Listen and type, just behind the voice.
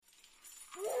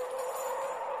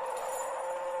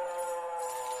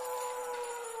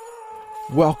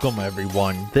Welcome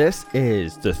everyone, this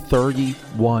is the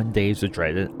 31 Days of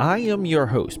Dread, and I am your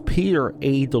host, Peter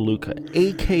A. DeLuca,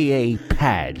 aka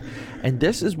Pad, and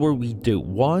this is where we do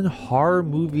one horror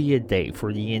movie a day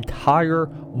for the entire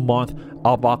month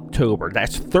of October.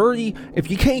 That's 30,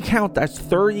 if you can't count, that's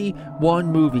 31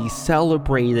 movies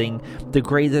celebrating the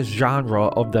greatest genre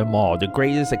of them all, the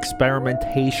greatest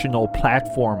experimentational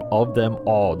platform of them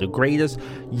all, the greatest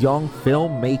young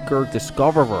filmmaker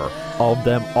discoverer of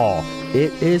them all.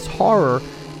 It is horror,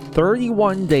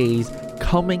 31 days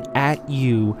coming at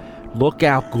you. Look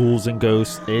out, ghouls and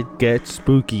ghosts, it gets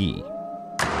spooky.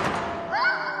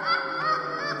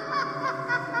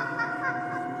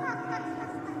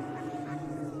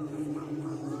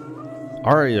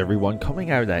 Alright everyone,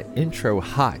 coming out of that intro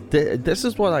hot, this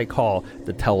is what I call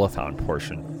the telethon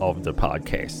portion of the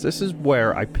podcast. This is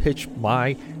where I pitch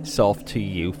myself to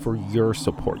you for your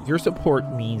support. Your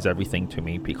support means everything to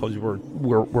me because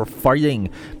we're fighting,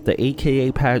 the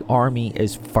AKA Pad Army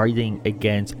is fighting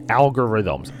against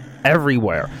algorithms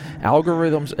everywhere.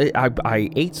 Algorithms,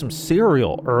 I ate some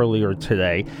cereal earlier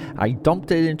today, I dumped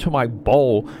it into my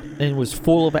bowl and it was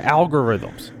full of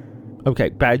algorithms. Okay,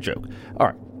 bad joke.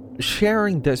 Alright.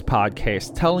 Sharing this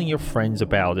podcast, telling your friends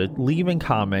about it, leaving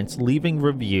comments, leaving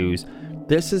reviews.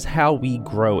 This is how we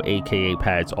grow AKA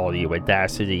Pad's Audio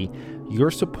Audacity.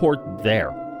 Your support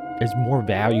there is more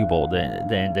valuable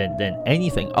than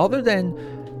anything other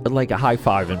than like a high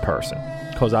five in person,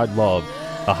 because I'd love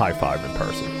a high five in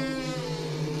person.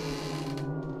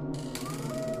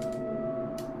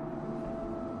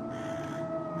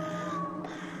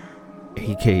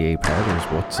 AKA Padders,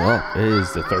 what's up? It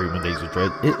is the 31 Days of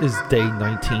Dread. It is day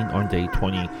 19 on day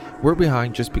 20. We're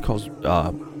behind just because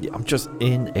I'm just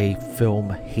in a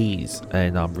film haze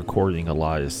and I'm recording a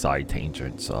lot of side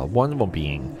tangents. One of them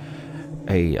being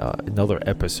another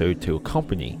episode to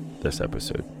accompany this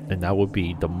episode, and that would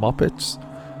be The Muppets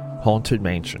Haunted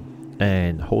Mansion.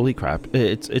 And holy crap,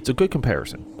 it's a good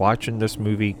comparison. Watching this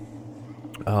movie,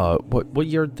 what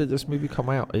year did this movie come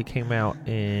out? It came out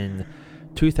in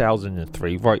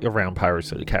 2003, right around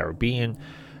Pirates of the Caribbean,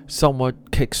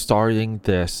 somewhat kickstarting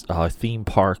this theme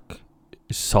park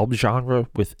subgenre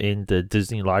within the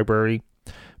Disney library,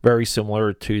 very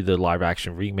similar to the live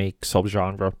action remake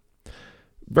subgenre.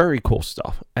 Very cool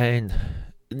stuff. And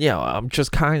yeah, I'm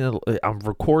just I'm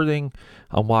recording,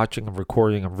 I'm watching, I'm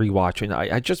recording, I'm rewatching.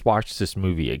 I just watched this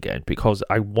movie again because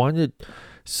I wanted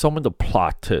some of the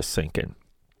plot to sink in,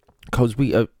 because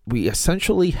we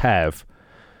essentially have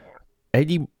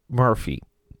Eddie Murphy.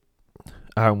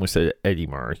 I almost said Eddie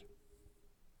Murray.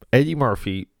 Eddie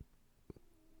Murphy,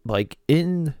 like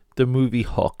in the movie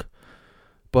Hook,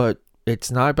 but it's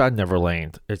not about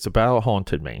Neverland. It's about a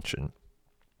haunted mansion.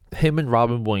 Him and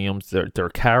Robin Williams, their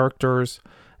characters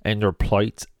and their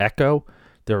plights echo.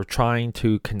 They're trying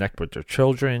to connect with their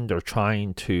children. They're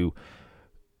trying to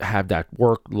have that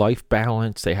work-life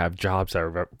balance. They have jobs that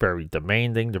are very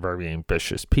demanding. They're very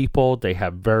ambitious people. They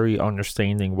have very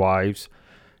understanding wives.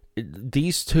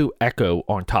 These two echo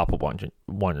on top of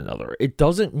one another. It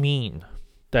doesn't mean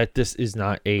that this is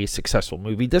not a successful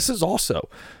movie. This is also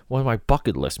one of my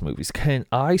bucket list movies. Can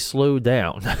I slow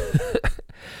down?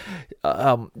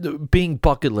 Being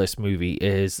bucket list movie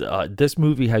is this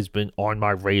movie has been on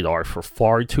my radar for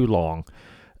far too long.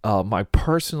 My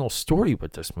personal story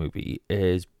with this movie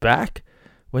is back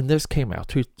when this came out,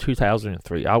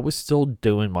 2003, I was still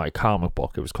doing my comic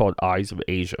book. It was called Eyes of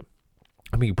Asia.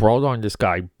 I mean, brought on this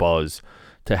guy, Buzz,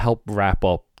 to help wrap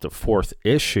up the 4th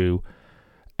issue,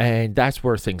 and that's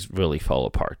where things really fell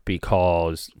apart,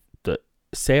 because the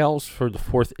sales for the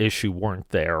 4th issue weren't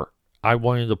there. I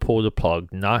wanted to pull the plug,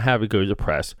 not have it go to the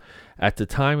press. At the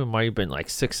time, it might have been like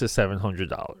 $600 to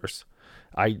 $700.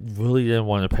 I really didn't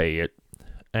want to pay it.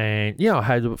 And, you know, I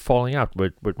had a falling out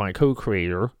with my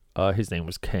co-creator. His name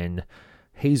was Ken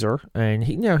Hazer. And,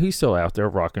 he's still out there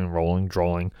rocking and rolling,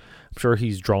 drawing. I'm sure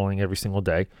he's drawing every single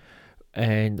day.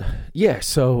 And, yeah,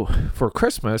 so for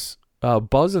Christmas,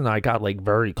 Buzz and I got, like,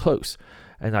 very close.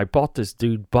 And I bought this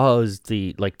dude, Buzz,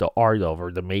 the art of,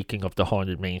 or the making of the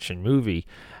Haunted Mansion movie.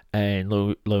 And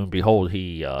lo and behold,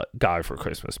 he got it for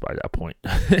Christmas by that point.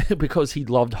 Because he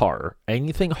loved horror.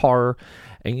 Anything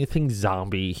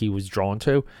zombie he was drawn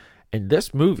to. And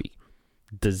this movie,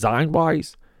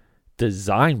 design-wise,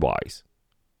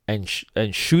 and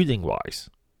shooting-wise,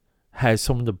 has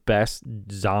some of the best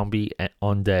zombie and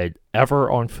undead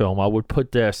ever on film. I would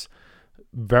put this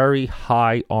very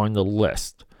high on the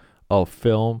list of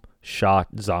film shot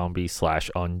zombie /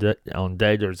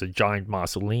 undead. There's a giant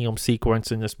mausoleum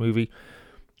sequence in this movie.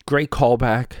 Great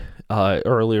callback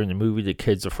earlier in the movie, the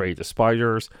kid's afraid of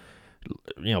spiders.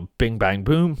 Bing bang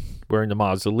boom, we're in the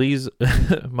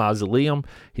mausoleum.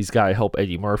 He's got to help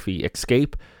Eddie Murphy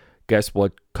escape. Guess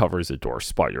what covers the door?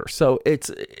 Spider. So it's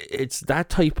that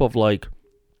type of like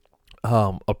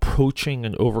approaching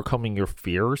and overcoming your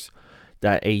fears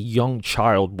that a young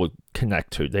child would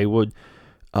connect to. They would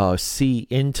see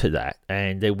into that,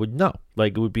 and they would know.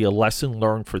 Like, it would be a lesson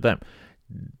learned for them.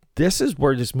 This is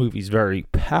where this movie is very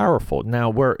powerful. Now,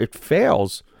 where it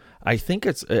fails, I think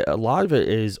it's a lot of it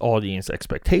is audience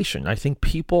expectation. I think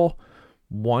people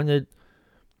wanted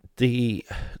the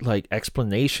like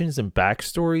explanations and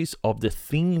backstories of the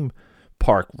theme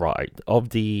park ride, of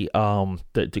the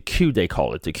queue, they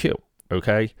call it the queue.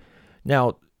 Okay,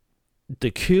 now the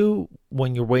queue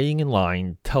when you're waiting in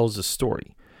line tells a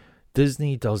story.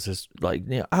 Disney does this, like,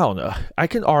 I don't know. I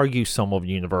can argue some of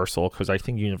Universal, because I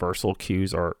think Universal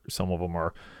queues some of them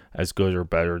are as good or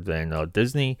better than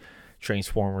Disney.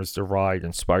 Transformers the Ride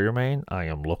and Spider-Man, I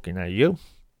am looking at you.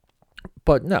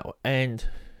 But no, and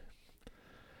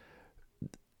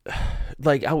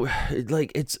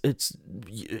it's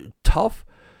tough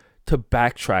to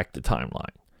backtrack the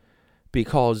timeline,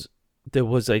 because there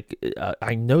was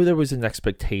I know there was an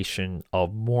expectation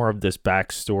of more of this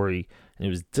backstory, and it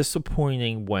was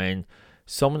disappointing when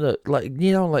some of the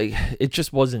it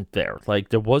just wasn't there. Like,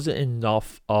 there wasn't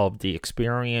enough of the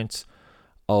experience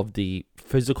of the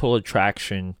physical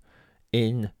attraction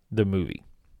in the movie.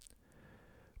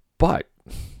 But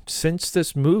since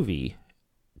this movie,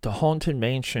 the Haunted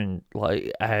Mansion,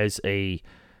 like as a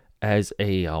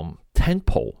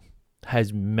tentpole,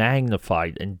 has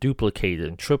magnified and duplicated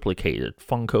and triplicated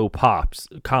Funko Pop's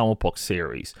comic book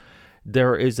series.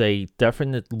 There is a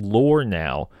definite lore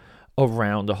now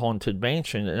around the Haunted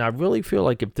Mansion, and I really feel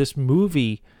like if this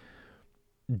movie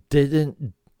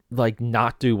didn't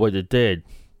not do what it did,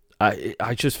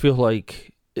 I just feel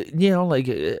like there would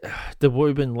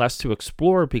have been less to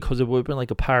explore, because it would have been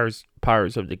like a Pirates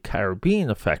of the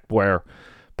Caribbean effect, where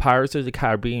Pirates of the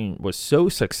Caribbean was so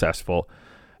successful,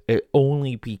 it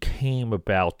only became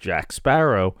about Jack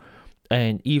Sparrow.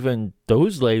 And even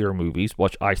those later movies,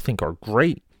 which I think are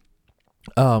great,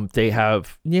 they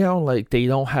have, they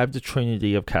don't have the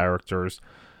trinity of characters.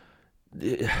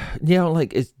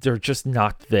 They're just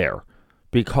not there,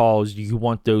 because you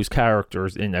want those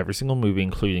characters in every single movie,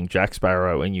 including Jack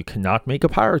Sparrow, and you cannot make a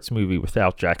Pirates movie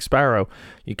without Jack Sparrow.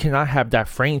 You cannot have that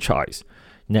franchise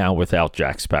now without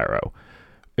Jack Sparrow.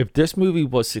 If this movie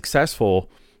was successful,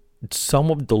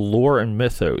 some of the lore and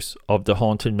mythos of the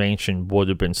Haunted Mansion would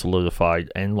have been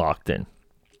solidified and locked in.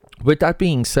 With that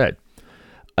being said,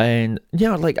 and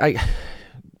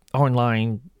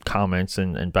online comments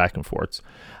and back and forths,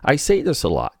 I say this a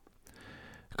lot,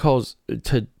 because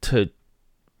to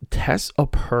test a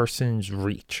person's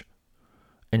reach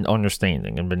and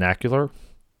understanding and vernacular,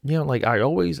 I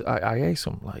ask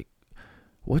them,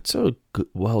 what's a good,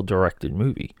 well-directed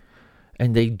movie?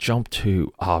 And they jump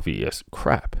to obvious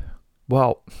crap.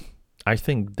 Well, I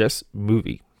think this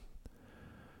movie,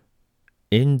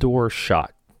 indoor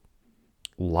shot,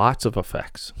 lots of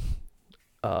effects,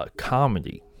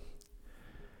 comedy,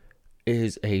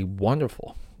 is a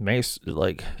wonderful, it's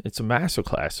a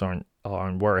masterclass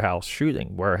on warehouse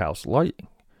shooting, warehouse lighting.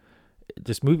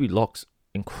 This movie looks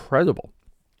incredible.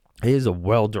 It is a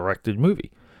well-directed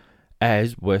movie,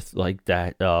 as with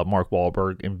that Mark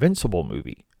Wahlberg Invincible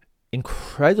movie.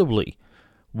 Incredibly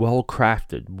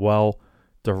well-crafted,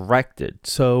 well-directed.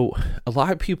 So a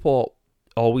lot of people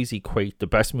always equate the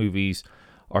best movies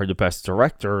are the best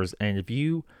directors, and if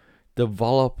you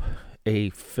develop a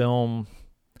film,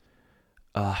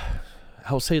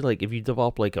 if you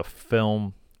develop a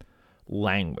film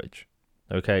language,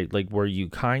 okay, where you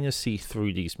kind of see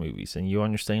through these movies and you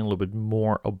understand a little bit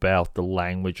more about the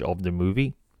language of the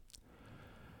movie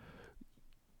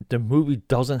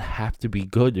doesn't have to be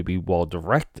good to be well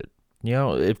directed.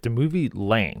 If the movie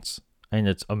lands and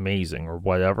it's amazing or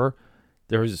whatever,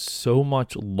 there's so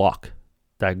much luck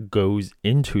that goes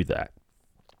into that.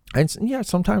 And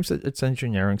sometimes it's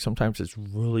engineering, sometimes it's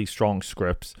really strong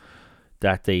scripts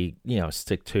that they,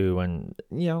 stick to, and,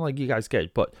 you guys get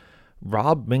it. But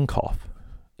Rob Minkoff,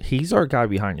 he's our guy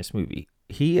behind this movie.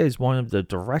 He is one of the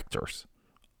directors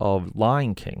of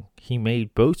Lion King. He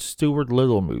made both Stuart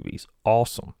Little movies.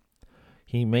 Awesome.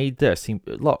 He made this.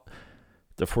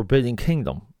 The Forbidden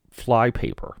Kingdom,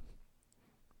 Flypaper,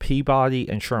 Peabody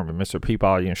and Sherman, Mr.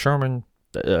 Peabody and Sherman,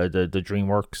 the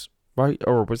DreamWorks, right?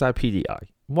 Or was that PDI?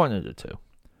 One of the two.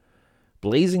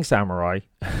 Blazing Samurai.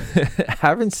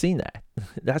 Haven't seen that.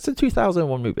 That's a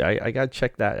 2001 movie. I gotta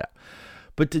check that out.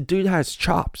 But the dude has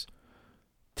chops.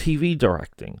 TV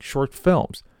directing, short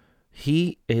films.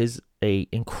 He is a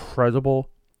incredible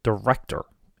director.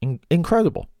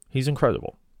 incredible. He's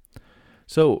incredible.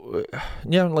 So,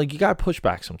 like, you got to push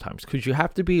back sometimes because you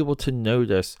have to be able to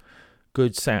notice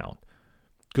good sound,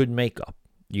 good makeup.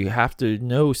 You have to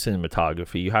know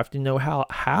cinematography. You have to know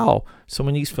how some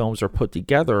of these films are put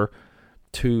together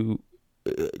to,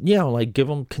 like, give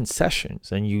them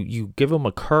concessions. And you give them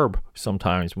a curb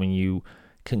sometimes when you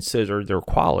consider their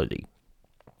quality.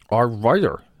 Our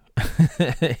writer,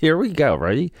 here we go,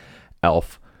 ready?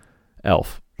 Elf.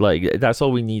 Like, that's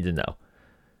all we need to know.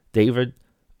 David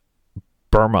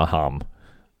Birmingham.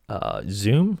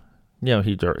 Zoom.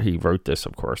 He wrote this,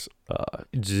 of course.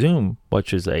 Zoom,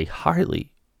 which is a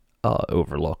highly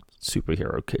overlooked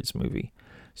superhero kids movie.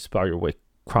 Spiderwick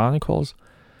Chronicles,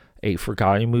 a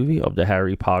forgotten movie of the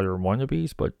Harry Potter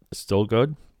wannabes, but still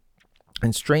good.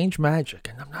 And Strange Magic,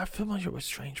 and I'm not familiar with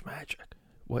Strange Magic.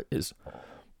 What is?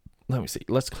 Let me see.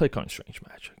 Let's click on Strange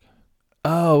Magic.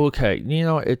 Oh, okay.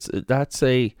 That's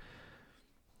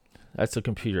a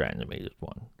computer animated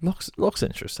one. Looks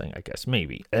interesting, I guess.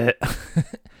 Maybe.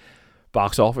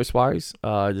 Box office wise,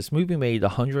 this movie made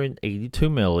 182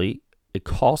 million. It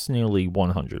cost nearly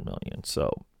 100 million.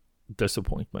 So,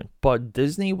 disappointment. But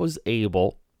Disney was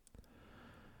able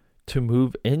to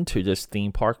move into this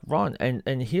theme park run.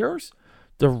 And here's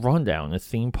the rundown of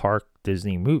theme park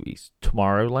Disney movies.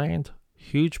 Tomorrowland,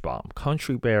 huge bomb.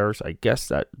 Country Bears, I guess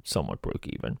that somewhat broke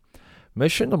even.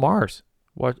 Mission to Mars.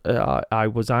 What I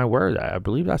was not aware of that. I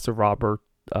believe that's a Robert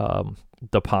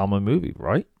De Palma movie,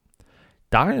 right?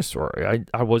 Dinosaur.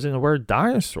 I wasn't aware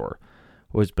Dinosaur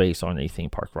was based on a theme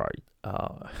park ride.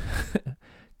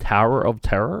 Tower of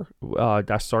Terror.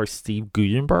 That stars Steve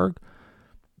Guttenberg.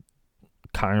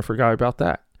 Kind of forgot about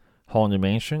that. Haunted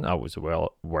Mansion. I was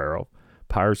well aware of.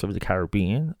 Pirates of the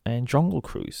Caribbean and Jungle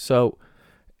Cruise. So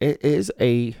it's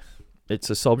a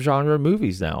subgenre of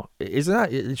movies now. Isn't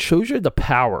that? It shows you the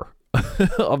power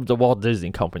of the Walt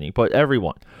Disney Company. But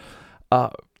everyone,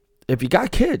 if you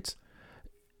got kids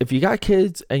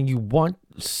and you want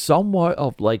somewhat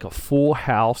of like a Full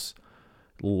House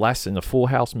lesson, a Full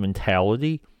House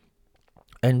mentality,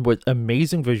 and with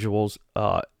amazing visuals,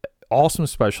 awesome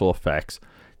special effects,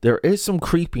 there is some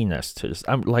creepiness to this.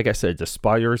 Like I said, the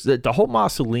spiders, the whole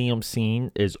mausoleum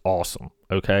scene is awesome.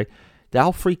 Okay,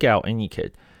 that'll freak out any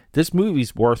kid. This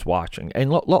movie's worth watching. And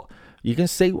look, you can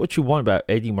say what you want about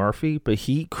Eddie Murphy, but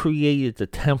he created the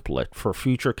template for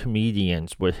future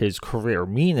comedians with his career.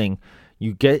 Meaning,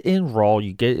 you get in raw,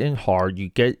 you get in hard, you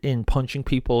get in punching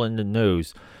people in the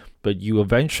nose, but you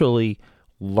eventually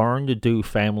learn to do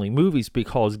family movies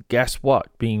because guess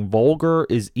what? Being vulgar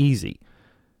is easy.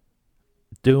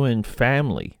 Doing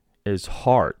family is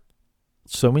hard.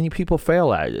 So many people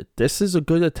fail at it. This is a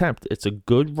good attempt. It's a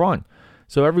good run.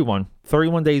 So everyone,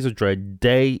 31 Days of Dread,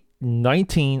 day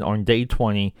 19 on day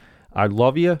 20. I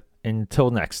love you.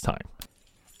 Until next time.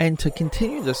 And to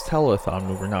continue this telethon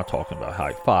where we're not talking about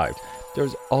high five,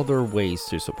 there's other ways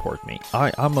to support me.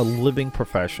 I'm a living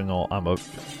professional. I'm a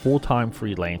full-time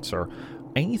freelancer.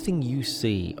 Anything you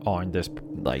see on this,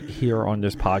 like here on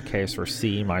this podcast or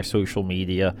see my social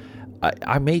media,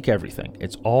 I make everything.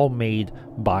 It's all made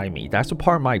by me. That's a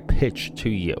part of my pitch to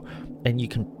you. And you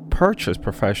can purchase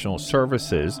professional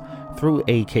services through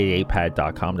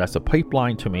akapad.com. That's a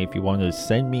pipeline to me if you want to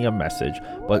send me a message.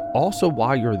 But also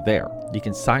while you're there, you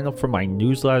can sign up for my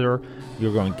newsletter.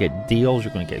 You're going to get deals.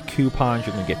 You're going to get coupons.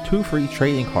 You're going to get 2 free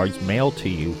trading cards mailed to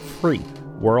you free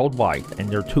worldwide. And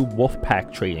they're 2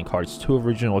 Wolfpack trading cards, 2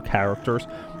 original characters,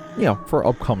 for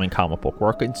upcoming comic book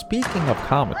work. And speaking of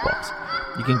comic books,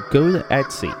 you can go to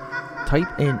Etsy,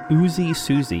 type in Uzi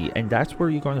Susie, and that's where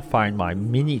you're going to find my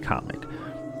mini comic.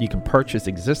 You can purchase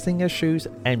existing issues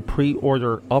and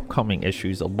pre-order upcoming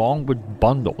issues along with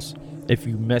bundles if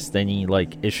you missed any,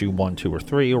 like issue 1, 2, or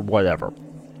 3 or whatever.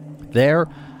 There,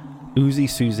 Uzi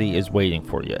Susie is waiting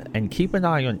for you. And keep an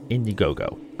eye on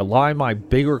Indiegogo. A lot of my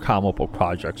bigger comic book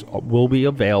projects will be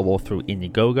available through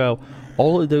Indiegogo.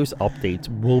 All of those updates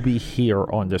will be here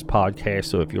on this podcast.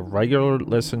 So if you're a regular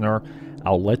listener,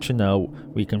 I'll let you know.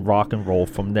 We can rock and roll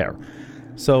from there.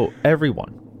 So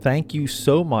everyone, thank you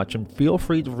so much, and feel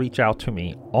free to reach out to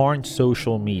me on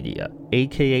social media,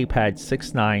 aka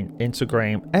Pad69,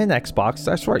 Instagram, and Xbox.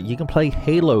 That's right, you can play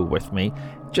Halo with me.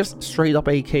 Just straight up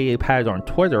aka Pad on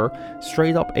Twitter,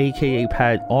 straight up aka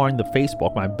Pad on the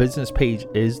Facebook. My business page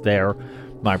is there.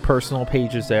 My personal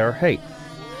page is there. Hey,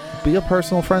 be a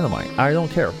personal friend of mine. I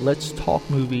don't care. Let's talk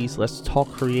movies. Let's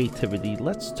talk creativity.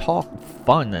 Let's talk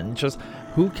fun. And just,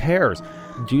 who cares?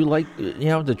 Do you like,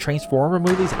 the Transformer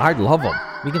movies? I love them.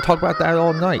 We can talk about that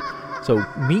all night. So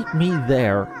meet me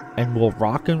there and we'll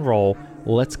rock and roll.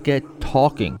 Let's get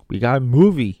talking. We got a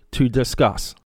movie to discuss.